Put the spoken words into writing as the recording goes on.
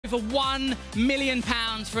over £1 million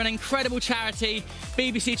for an incredible charity,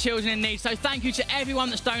 BBC Children in Need. So thank you to everyone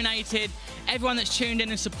that's donated, everyone that's tuned in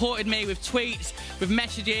and supported me with tweets, with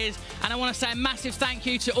messages. And I want to say a massive thank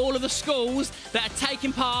you to all of the schools that are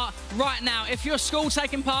taking part right now. If your school's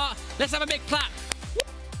taking part, let's have a big clap.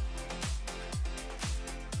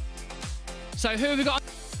 So who have we got?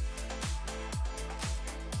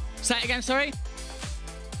 Say it again, sorry.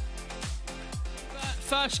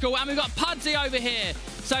 First school, and we've got Pudsey over here.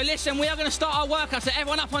 So listen, we are going to start our workout. So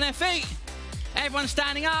everyone up on their feet, everyone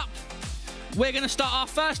standing up. We're going to start our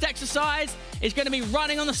first exercise. It's going to be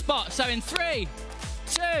running on the spot. So in 3,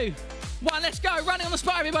 2, 1, let's go. Running on the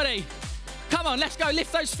spot, everybody. Come on, let's go.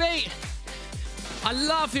 Lift those feet. I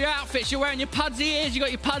love your outfits. You're wearing your Pudsey ears. You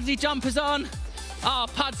got your Pudsey jumpers on. Oh,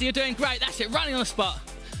 Pudsey, you're doing great. That's it, running on the spot.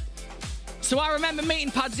 So I remember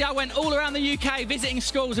meeting Pudsey. I went all around the UK visiting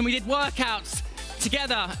schools and we did workouts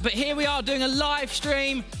together. But here we are doing a live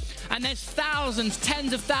stream and there's thousands,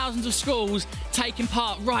 tens of thousands of schools taking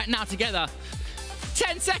part right now together.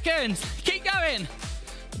 10 seconds, keep going.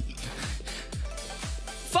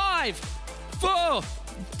 5, 4,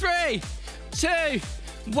 3, 2,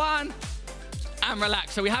 1, and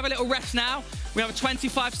relax. So we have a little rest now. We have a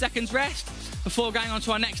 25 seconds rest before going on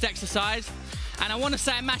to our next exercise. And I want to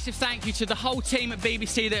say a massive thank you to the whole team at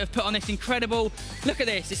BBC that have put on this incredible, look at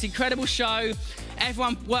this incredible show.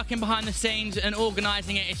 Everyone working behind the scenes and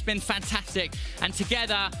organising it. It's been fantastic. And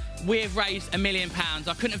together, we've raised £1 million.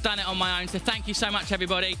 I couldn't have done it on my own, so thank you so much,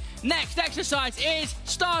 everybody. Next exercise is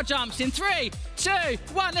star jumps in 3, 2,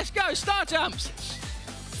 1, let's go, star jumps.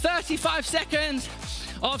 35 seconds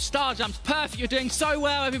of star jumps. Perfect, you're doing so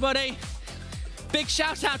well, everybody. Big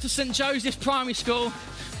shout out to St Joseph's Primary School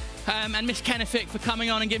and Miss Kennefic for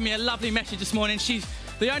coming on and giving me a lovely message this morning. She's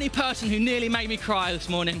the only person who nearly made me cry this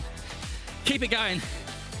morning. Keep it going.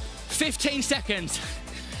 15 seconds.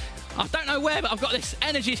 I don't know where, but I've got this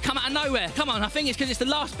energy that's come out of nowhere. Come on, I think it's because it's the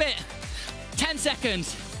last bit. 10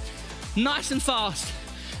 seconds. Nice and fast.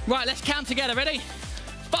 Right, let's count together. Ready?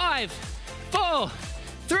 5, 4,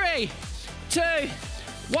 3, 2,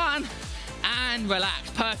 1, and relax.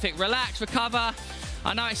 Perfect. Relax, recover.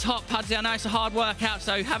 I know it's hot, Pudsey. I know it's a hard workout,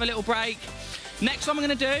 so have a little break. Next one we're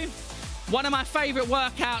going to do, one of my favourite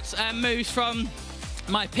workouts moves from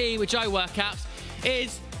my PE with Joe workouts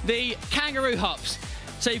is the kangaroo hops.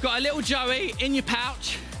 So you've got a little Joey in your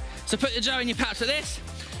pouch. So put the Joey in your pouch like this,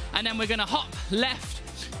 and then we're going to hop left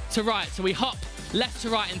to right. So we hop left to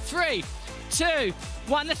right in 3, 2,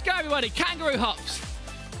 1. Let's go, everybody. Kangaroo hops.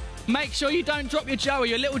 Make sure you don't drop your Joey.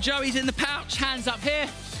 Your little Joey's in the pouch, hands up here.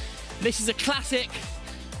 This is a classic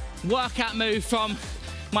workout move from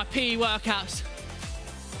my PE workouts,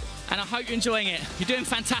 and I hope you're enjoying it. You're doing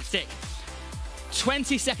fantastic.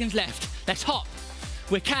 20 seconds left. Let's hop.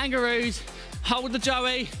 We're kangaroos. Hold the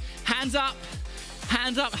Joey. Hands up.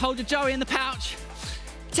 Hands up. Hold the Joey in the pouch.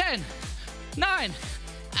 10, 9,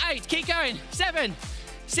 8. Keep going. 7,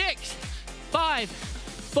 6, 5,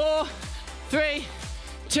 4, 3,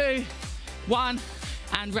 2, 1,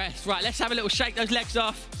 and rest. Right, let's have a little shake those legs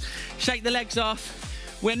off. Shake the legs off.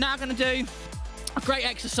 We're now going to do a great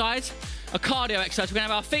exercise, a cardio exercise. We're going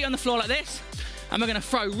to have our feet on the floor like this, and we're going to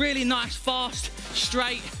throw really nice, fast,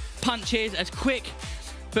 straight punches, as quick,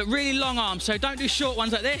 but really long arms. So don't do short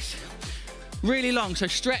ones like this. Really long. So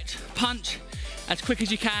stretch, punch as quick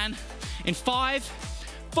as you can. In 5,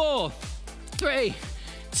 4, 3,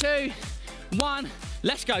 2, 1.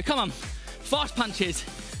 Let's go. Come on. Fast punches.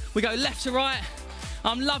 We go left to right.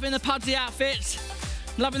 I'm loving the Pudsey outfits.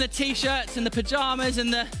 Loving the t-shirts and the pajamas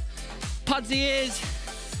and the Pudsey ears.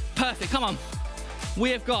 Perfect, come on. We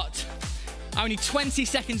have got only 20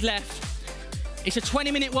 seconds left. It's a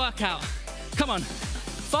 20-minute workout. Come on,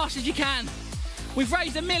 fast as you can. We've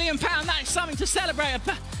raised £1 million. That is something to celebrate.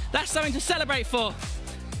 That's something to celebrate for.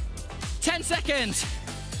 10 seconds.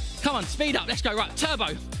 Come on, speed up, let's go. Right, turbo,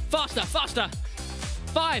 faster, faster.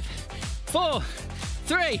 5, 4,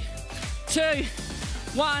 3, 2,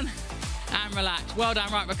 1. And relax. Well done.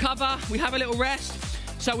 Right, recover. We have a little rest.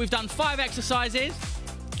 So we've done 5 exercises.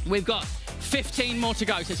 We've got 15 more to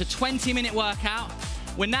go. So it's a 20-minute workout.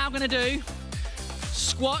 We're now going to do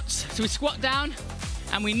squats. So we squat down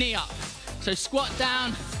and we knee up. So squat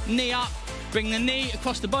down, knee up, bring the knee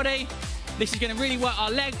across the body. This is going to really work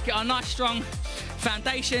our legs, get our nice strong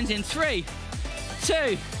foundations in 3, 2,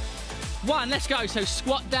 1. Let's go. So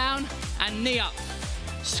squat down and knee up.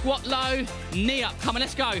 Squat low, knee up. Come on,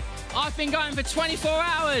 let's go. I've been going for 24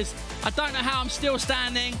 hours. I don't know how I'm still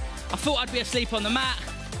standing. I thought I'd be asleep on the mat,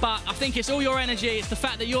 but I think it's all your energy. It's the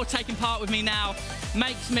fact that you're taking part with me now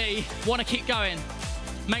makes me want to keep going.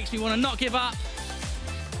 Makes me want to not give up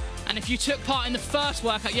And if you took part in the first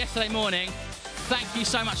workout yesterday morning, thank you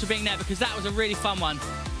so much for being there, because that was a really fun one.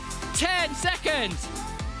 10 seconds.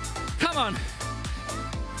 Come on.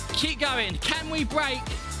 Keep going. Can we break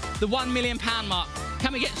the £1 million mark?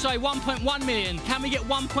 Can we get, 1.1 million? Can we get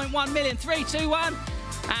 1.1 million? 3, 2, 1,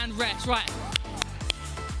 and rest. Right.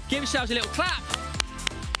 Give yourselves a little clap.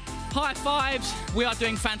 High fives. We are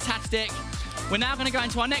doing fantastic. We're now going to go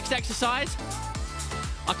into our next exercise.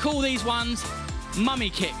 I call these ones mummy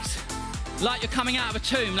kicks. Like you're coming out of a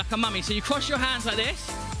tomb, like a mummy. So you cross your hands like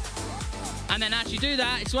this, and then as you do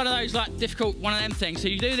that, it's one of those like difficult, one of them things. So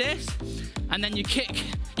you do this, and then you kick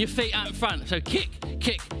your feet out in front. So kick,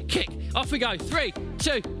 kick, kick. Off we go. 3,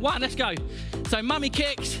 2, 1, let's go. So mummy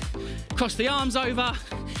kicks, cross the arms over,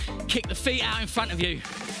 kick the feet out in front of you.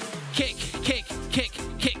 Kick, kick, kick,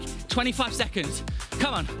 kick. 25 seconds.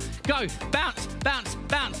 Come on, go. Bounce, bounce,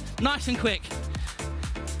 bounce. Nice and quick.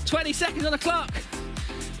 20 seconds on the clock.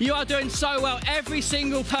 You are doing so well. Every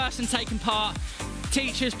single person taking part,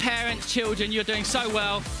 teachers, parents, children, you're doing so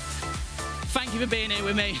well. Thank you for being here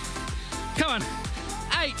with me. Come on.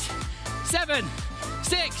 8, 7,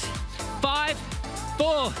 6, 5,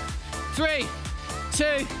 4, 3,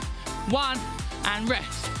 2, 1, and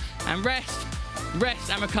rest, and rest, rest,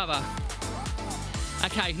 and recover.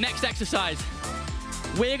 Okay, next exercise.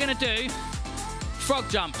 We're gonna do frog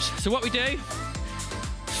jumps. So what we do,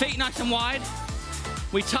 feet nice and wide,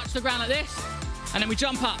 we touch the ground like this, and then we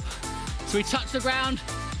jump up. So we touch the ground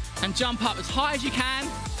and jump up as high as you can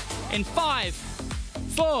in 5,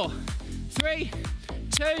 4, 3,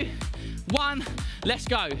 2, 1, let's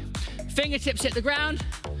go. Fingertips hit the ground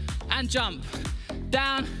and jump.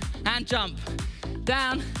 Down and jump.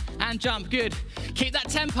 Down and jump, good. Keep that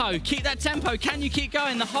tempo, keep that tempo. Can you keep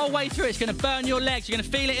going the whole way through? It's gonna burn your legs. You're gonna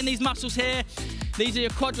feel it in these muscles here. These are your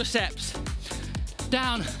quadriceps.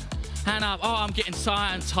 Down and up. Oh, I'm getting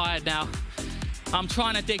tired now. I'm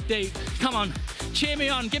trying to dig deep. Come on, cheer me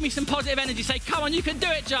on. Give me some positive energy. Say, come on, you can do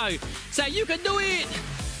it, Joe. Say, you can do it.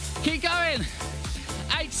 Keep going.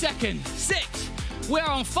 8 seconds. 6. We're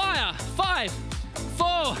on fire. 5,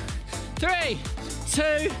 4, 3,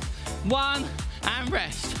 2, 1, and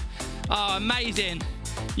rest. Oh, amazing.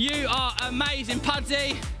 You are amazing,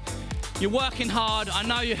 Pudsey. You're working hard. I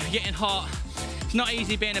know you're getting hot. It's not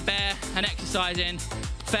easy being a bear and exercising.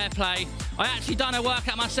 Fair play. I actually done a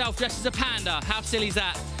workout myself dressed as a panda. How silly is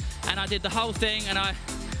that? And I did the whole thing, and I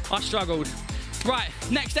struggled. Right,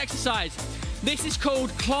 next exercise. This is called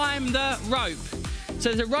climb the rope.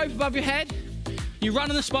 So there's a rope above your head. You run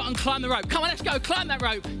on the spot and climb the rope. Come on, let's go. Climb that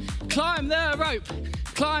rope. Climb the rope.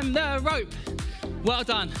 Climb the rope. Well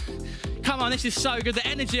done. Come on, this is so good. The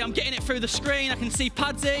energy, I'm getting it through the screen. I can see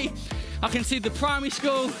Pudsey. I can see the primary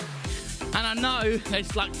school. And I know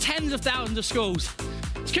there's like tens of thousands of schools.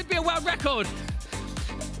 This could be a world record.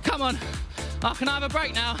 Come on. Oh, can I have a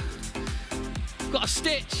break now? Got a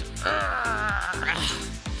stitch.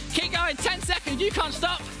 Keep going, 10 seconds, you can't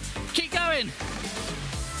stop. Keep going.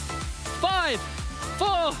 5,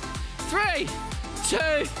 4, 3, 2,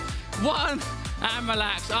 1, and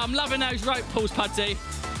relax. Oh, I'm loving those rope pulls, Pudsey.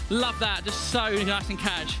 Love that, just so nice and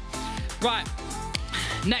cash. Right,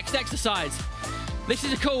 next exercise. This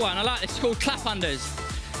is a cool one, I like this, it's called clap unders.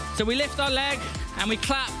 So we lift our leg and we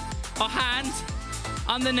clap our hands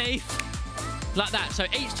underneath like that. So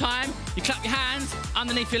each time you clap your hands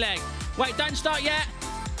underneath your leg. Wait, don't start yet.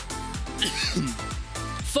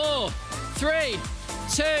 4, 3,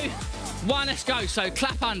 2, 1, let's go. So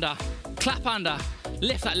clap under,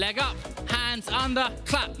 lift that leg up, hands under,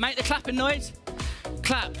 clap. Make the clapping noise,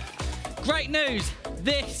 clap. Great news,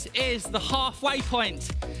 this is the halfway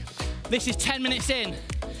point. This is 10 minutes in,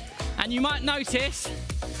 and you might notice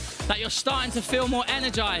that you're starting to feel more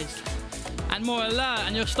energized and more alert,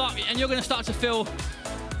 and you're gonna start to feel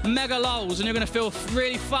mega lols, and you're gonna feel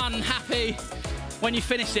really fun and happy when you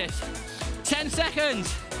finish this. 10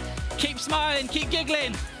 seconds, keep smiling, keep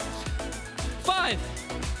giggling. 5,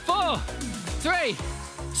 4, 3,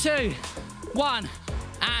 2, 1,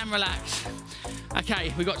 and relax.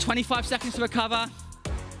 Okay, we've got 25 seconds to recover.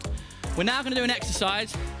 We're now gonna do an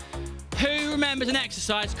exercise. Who remembers an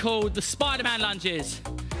exercise called the Spider-Man lunges?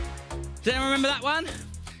 Does anyone remember that one?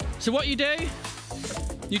 So what you do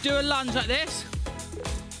a lunge like this,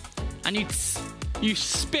 and you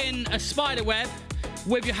spin a spider web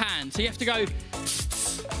with your hand. So you have to go,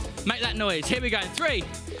 make that noise. Here we go, 3,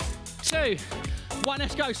 2, 1,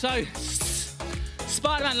 let's go. So,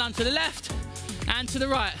 Spider-Man lunge to the left and to the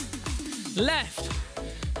right. Left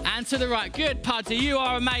and to the right. Good, Pudsey, you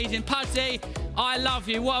are amazing. Pudsey, I love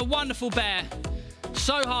you. What a wonderful bear.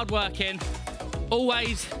 So hard-working,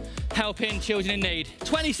 always helping children in need.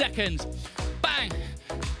 20 seconds. Bang,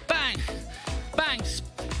 bang.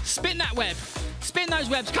 Spin that web. Spin those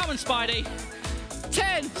webs. Come on, Spidey.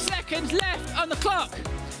 10 seconds left on the clock.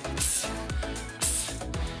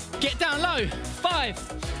 Get down low. 5,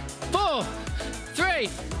 4, 3,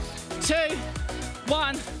 2,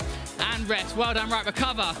 1, and rest. Well done. Right,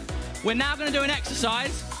 recover. We're now going to do an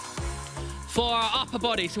exercise for our upper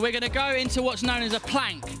body. So we're going to go into what's known as a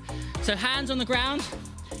plank. So hands on the ground,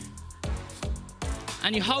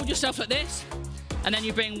 and you hold yourself like this, and then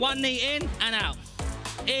you bring one knee in and out,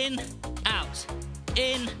 in, out,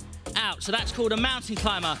 in, out. So that's called a mountain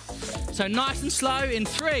climber. So nice and slow in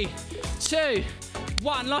 3, 2,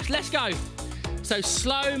 1. Let's go. So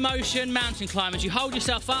slow motion mountain climbers. You hold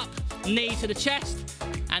yourself up, knee to the chest,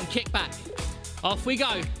 and kick back. Off we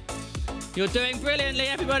go. You're doing brilliantly,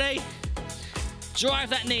 everybody. Drive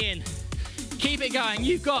that knee in. Keep it going.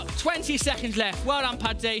 You've got 20 seconds left. Well done,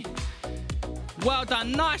 Pudsey. Well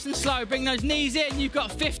done. Nice and slow. Bring those knees in. You've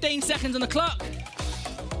got 15 seconds on the clock.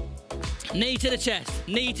 Knee to the chest.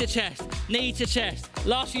 Knee to chest. Knee to chest.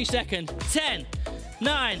 Last few seconds. 10,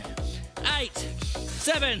 9, 8,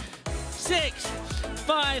 7, 6,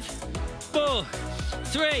 5, 4,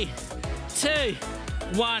 3, 2,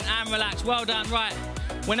 1, and relax. Well done. Right.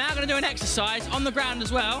 We're now going to do an exercise on the ground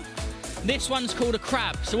as well. This one's called a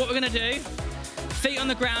crab. So what we're going to do, feet on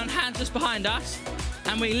the ground, hands just behind us,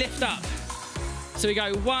 and we lift up. So we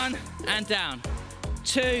go 1 and down,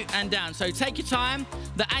 2 and down. So take your time.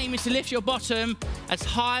 The aim is to lift your bottom as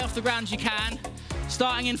high off the ground as you can,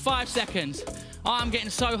 starting in 5 seconds. Oh, I'm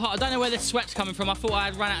getting so hot. I don't know where this sweat's coming from. I thought I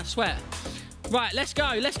had run out of sweat. Right, let's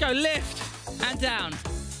go. Let's go. Lift and down.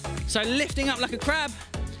 So lifting up like a crab.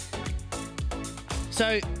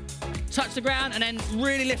 So touch the ground and then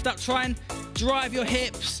really lift up. Try and drive your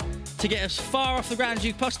hips to get as far off the ground as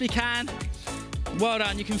you possibly can. Well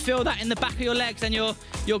done. You can feel that in the back of your legs and your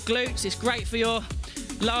glutes. It's great for your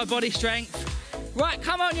lower body strength. Right,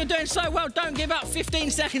 come on, you're doing so well. Don't give up.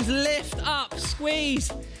 15 seconds. Lift up,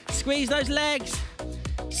 squeeze. Squeeze those legs.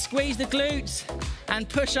 Squeeze the glutes and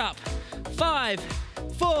push up. 5,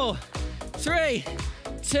 4, 3,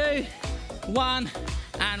 2, 1,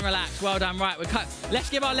 and relax. Well done. Right, let's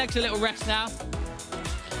give our legs a little rest now.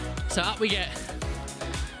 So up we get.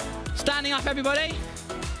 Standing up, everybody.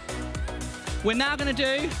 We're now going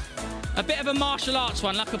to do a bit of a martial arts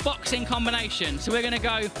one, like a boxing combination. So we're going to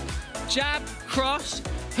go jab, cross,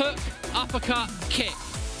 hook, uppercut, kick.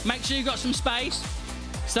 Make sure you've got some space.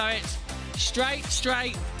 So it's straight,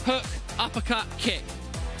 straight, hook, uppercut, kick.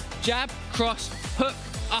 Jab, cross, hook,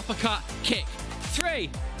 uppercut, kick. 3,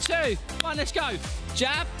 2, 1, let's go.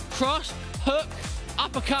 Jab, cross, hook,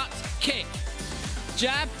 uppercut, kick.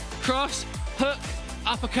 Jab, cross, hook,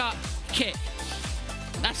 uppercut, kick.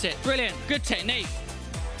 That's it. Brilliant. Good technique.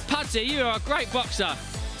 Pudsey, you are a great boxer.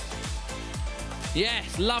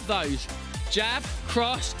 Yes, love those. Jab,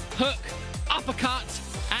 cross, hook, uppercut,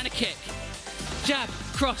 and a kick. Jab,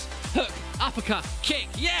 cross, hook, uppercut, kick.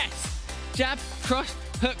 Yes! Jab, cross,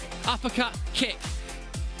 hook, uppercut, kick.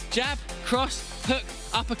 Jab, cross, hook,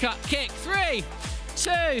 uppercut, kick. 3,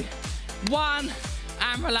 2, 1,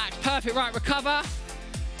 and relax. Perfect. Right, recover.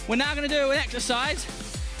 We're now going to do an exercise.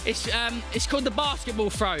 It's called the basketball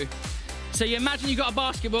throw. So you imagine you've got a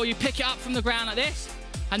basketball, you pick it up from the ground like this,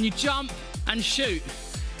 and you jump and shoot.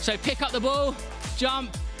 So pick up the ball,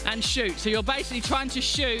 jump, and shoot. So you're basically trying to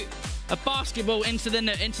shoot a basketball into the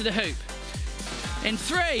hoop. In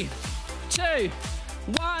 3, 2,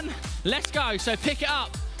 1, let's go. So pick it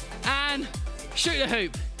up and shoot the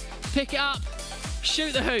hoop. Pick it up,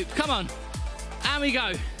 shoot the hoop. Come on. And we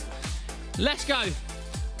go. Let's go.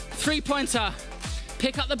 3-pointer.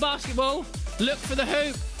 Pick up the basketball, look for the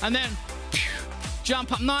hoop, and then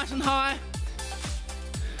jump up nice and high.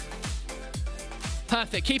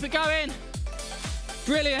 Perfect. Keep it going.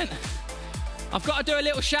 Brilliant. I've got to do a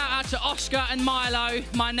little shout out to Oscar and Milo,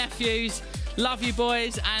 my nephews. Love you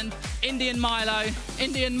boys. And Indian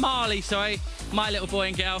Marley, sorry, my little boy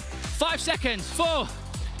and girl. 5 seconds. 4,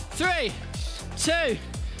 3, 2,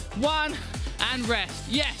 1, and rest.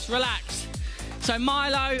 Yes, relax. So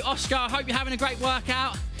Milo, Oscar, I hope you're having a great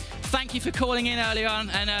workout. Thank you for calling in early on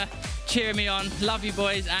and cheering me on. Love you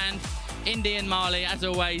boys. And Indian Marley, as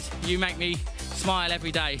always, you make me smile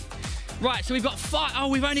every day. Right, so we've got 5. Oh,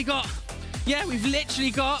 we've literally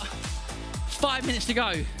got 5 minutes to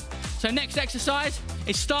go. So next exercise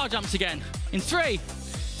is star jumps again. In 3,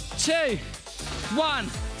 2, 1,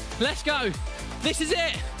 let's go. This is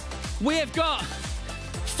it. We have got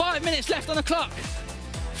 5 minutes left on the clock.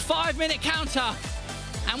 5-minute counter,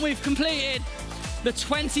 and we've completed the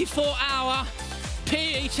 24-hour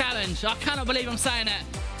PE challenge. I cannot believe I'm saying it.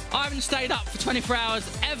 I haven't stayed up for 24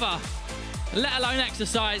 hours ever, let alone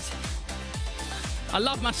exercise. I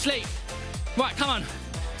love my sleep. Right, come on.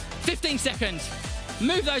 15 seconds.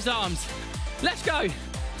 Move those arms. Let's go.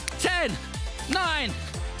 10, 9,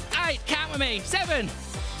 8, count with me. 7,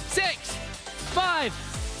 6, 5,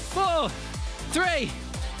 4, 3,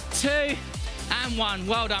 2, and 1.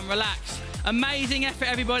 Well done, relax. Amazing effort,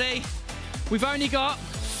 everybody. We've only got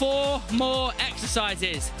 4 more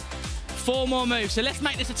exercises. 4 more moves. So let's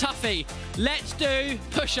make this a toughie. Let's do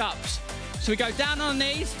push-ups. So we go down on our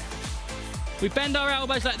knees, we bend our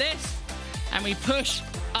elbows like this, and we push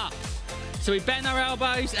up. So we bend our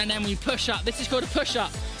elbows and then we push up. This is called a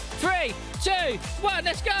push-up. 3, 2, 1,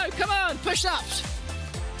 let's go. Come on, push-ups.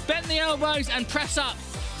 Bend the elbows and press up.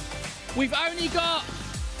 We've only got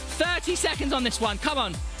 30 seconds on this one. Come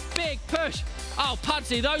on, big push. Oh,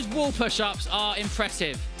 Pudsey, those wall push-ups are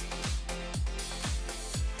impressive.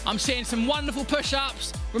 I'm seeing some wonderful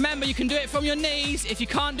push-ups. Remember, you can do it from your knees. If you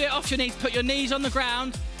can't do it off your knees, put your knees on the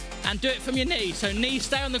ground and do it from your knees. So knees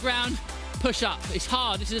stay on the ground, push up. It's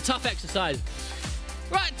hard, this is a tough exercise.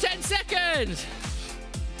 Right, 10 seconds.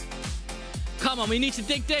 Come on, we need to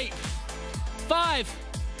dig deep. 5,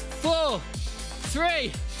 4,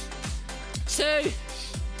 3, 2,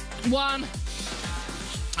 1,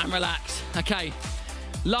 and relax. Okay,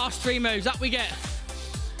 last 3 moves, up we get.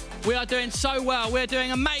 We are doing so well. We're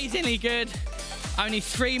doing amazingly good. Only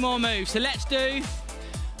 3 more moves. So let's do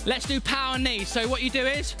power knees. So what you do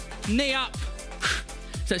is knee up.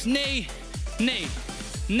 So it's knee, knee,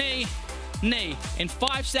 knee, knee in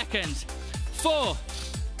 5 seconds. 4,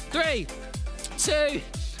 3, 2,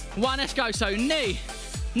 1. Let's go. So knee,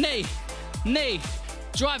 knee, knee.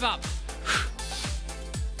 Drive up.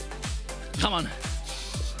 Come on.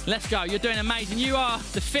 Let's go. You're doing amazing. You are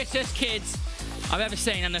the fittest kids I've ever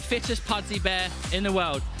seen and the fittest Pudsey bear in the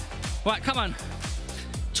world. Right, come on.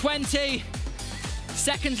 20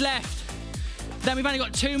 seconds left. Then we've only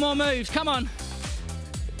got 2 more moves. Come on.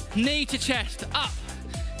 Knee to chest. Up,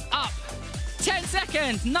 up. 10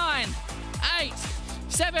 seconds. 9, 8,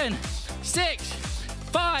 7, 6,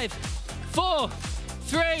 5, 4,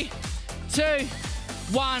 3, 2,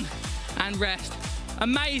 1, and rest.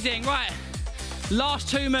 Amazing. Right, last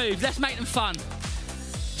 2 moves. Let's make them fun.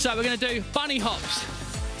 So we're going to do bunny hops.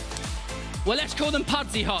 Well, let's call them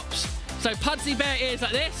Pudsey hops. So Pudsey bear ears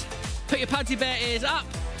like this. Put your Pudsey bear ears up,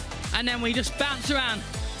 and then we just bounce around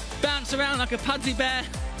like a Pudsey bear.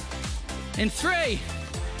 In 3,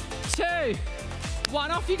 2, 1,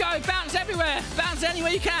 off you go. Bounce everywhere. Bounce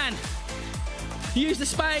anywhere you can. Use the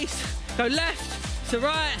space. Go left to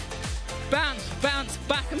right. Bounce, bounce,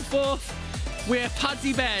 back and forth. We're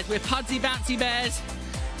Pudsey bears. We're Pudsey bouncy bears.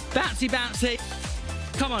 Bouncy, bouncy.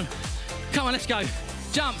 Come on, come on, let's go.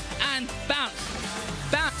 Jump and bounce,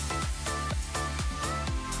 bounce.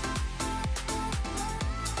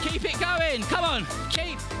 Keep it going, come on,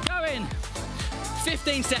 keep going.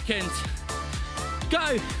 15 seconds.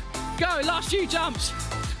 Go, go, last few jumps.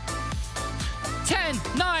 10,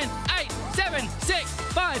 9, 8, 7, 6,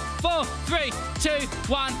 5, 4, 3, 2,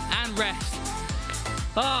 1, and rest.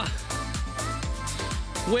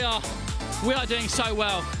 We are doing so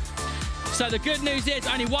well. So the good news is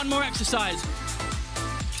only 1 more exercise.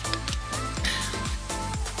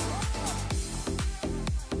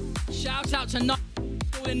 Shout out to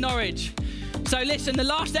School in Norwich. So listen, the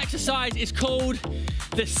last exercise is called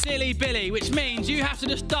the Silly Billy, which means you have to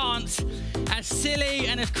just dance as silly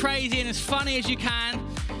and as crazy and as funny as you can.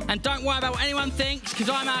 And don't worry about what anyone thinks, because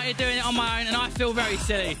I'm out here doing it on my own and I feel very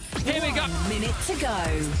silly. Here we go. 1 minute to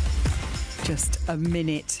go. Just a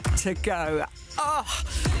minute to go. Oh,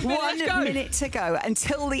 1 minute to go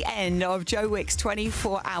until the end of Joe Wicks'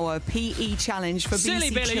 24-hour PE challenge for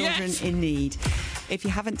BC children in need. If you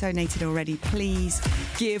haven't donated already, please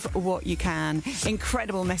give what you can.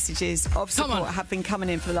 Incredible messages of support have been coming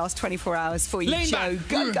in for the last 24 hours for you, Joe.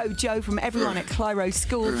 Go, go, Joe, from everyone at Clyro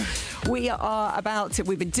School.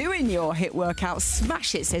 We've been doing your HIIT workout.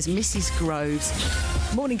 Smash it, says Mrs. Groves.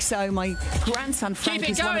 Morning, so my grandson Frank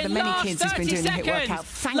is one of the many kids who's been doing the HIIT workout.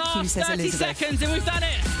 Thank you, says Elizabeth. 30 seconds and we've done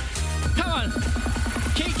it. Come on,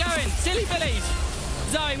 keep going. Silly Billies.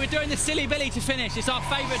 Zoe, we're doing the Silly Billy to finish. It's our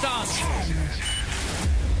favourite dance.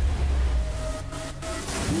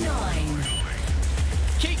 9.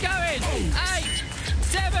 Keep going. 8,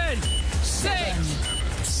 7, 6,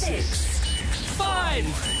 5,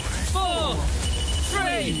 4,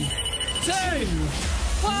 3, 2,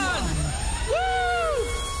 1. Woo!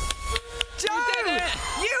 Joe, we did it.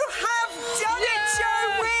 You have done it, Joe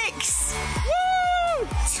Wicks. Woo!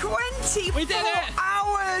 24 we did it.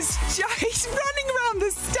 hours listeners, Joey's running around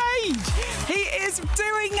the stage. He is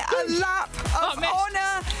doing a lap of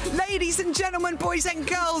honour. Ladies and gentlemen, boys and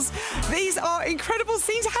girls, these are incredible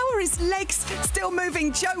scenes. How are his legs still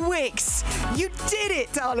moving? Joe Wicks, you did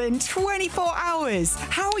it, darling. 24 hours.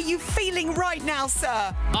 How are you feeling right now,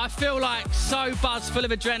 sir? I feel like so buzzed, full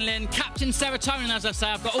of adrenaline. Captain Serotonin, as I say.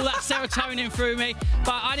 I've got all that serotonin through me.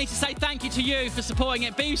 But I need to say thank you to you for supporting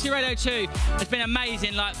it. BBC Radio 2 has been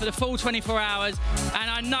amazing, like, for the full 24 hours. And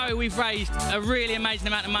I know we've raised a really amazing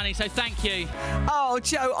amount of money, so thank you. Oh,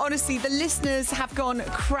 Joe, honestly, the listeners have gone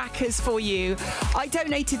crackers for you. I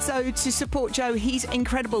donated so to support Joe. He's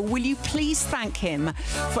incredible. Will you please thank him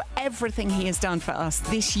for everything he has done for us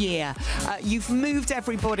this year? You've moved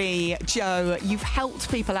everybody, Joe. You've helped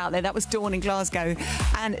people out there. That was Dawn in Glasgow.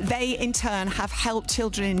 And they, in turn, have helped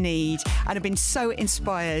children in need and have been so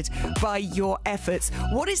inspired by your efforts.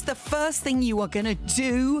 What is the first thing you are going to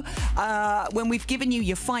do when we've given you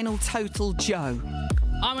your final total, Joe?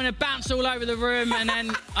 I'm going to bounce all over the room, and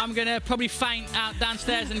then I'm going to probably faint out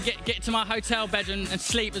downstairs and get to my hotel bed and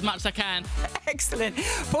sleep as much as I can. Excellent.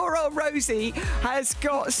 Poor old Rosie has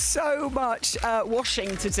got so much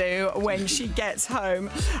washing to do when she gets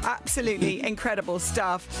home. Absolutely incredible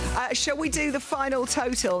stuff. Shall we do the final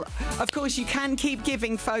total? Of course, you can keep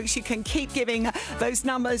giving, folks. You can keep giving. Those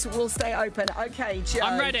numbers will stay open. Okay, Joe.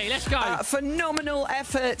 I'm ready. Let's go. Phenomenal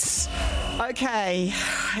efforts. Okay.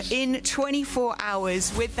 In 24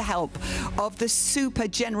 hours, with the help of the super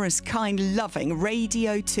generous, kind, loving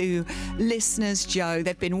Radio 2 listeners, Joe,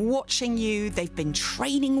 they've been watching you, they've been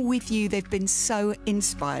training with you, they've been so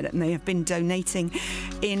inspired, and they have been donating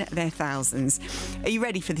in their thousands. Are you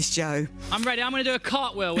ready for this, Joe? I'm ready. I'm going to do a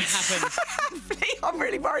cartwheel when it happens. I'm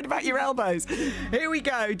really worried about your elbows. Here we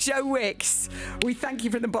go. Joe Wicks, we thank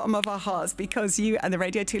you from the bottom of our hearts because you and the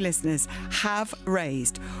Radio 2 listeners have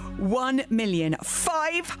raised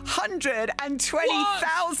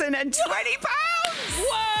 £1,520,020.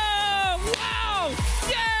 Whoa! Wow!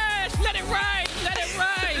 Yes! Let it rain! Let it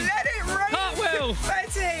rain! Let it rain! Cartwheel!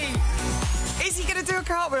 Betty! Is he going to do a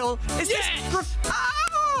cartwheel? Is yes! This...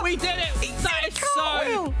 Oh! We did it!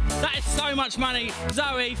 That is so much money.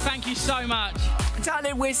 Zoe, thank you so much.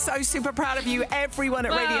 Darling, we're so super proud of you. Everyone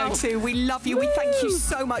at Radio 2, we love you. We thank you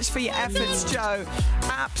so much for your efforts, Joe.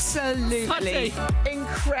 Absolutely Pudsey.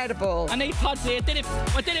 Incredible. I need Pudsey. I did it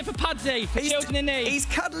for Pudsey, for children in need. He's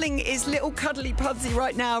cuddling his little cuddly Pudsey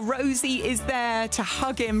right now. Rosie is there to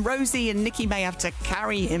hug him. Rosie and Nikki may have to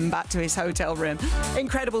carry him back to his hotel room.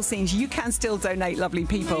 Incredible scenes. You can still donate, lovely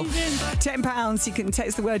people. Amazing. £10, you can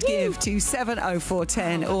text the word GIVE to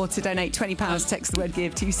 70410, or to donate £20, text the word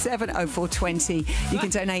GIVE to 70420. You can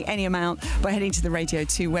donate any amount by heading to the Radio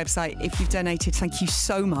 2 website. If you've donated, thank you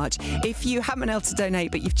so much. If you haven't been able to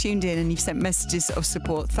donate, but you've tuned in and you've sent messages of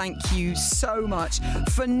support, thank you so much.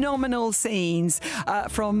 Phenomenal scenes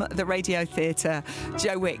from the Radio Theatre.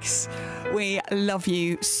 Joe Wicks, we love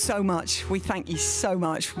you so much. We thank you so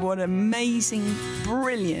much. What an amazing,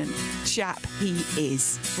 brilliant chap he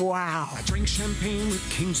is. Wow. I drink champagne with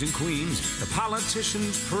kings and queens. The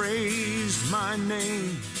politicians praise my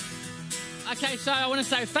name. Okay, so I want to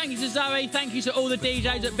say thank you to Zoe, thank you to all the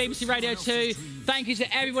DJs at BBC Radio 2, thank you to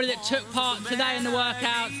everybody that took part today in the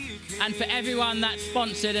workout, and for everyone that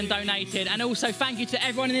sponsored and donated, and also thank you to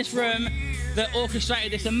everyone in this room that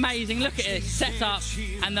orchestrated this amazing, look at it, setup,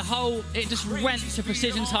 and the whole, it just went to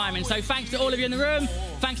precision timing. So thanks to all of you in the room,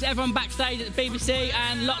 thanks to everyone backstage at the BBC,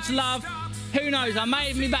 and lots of love. Who knows, I may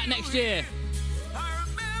even be back next year.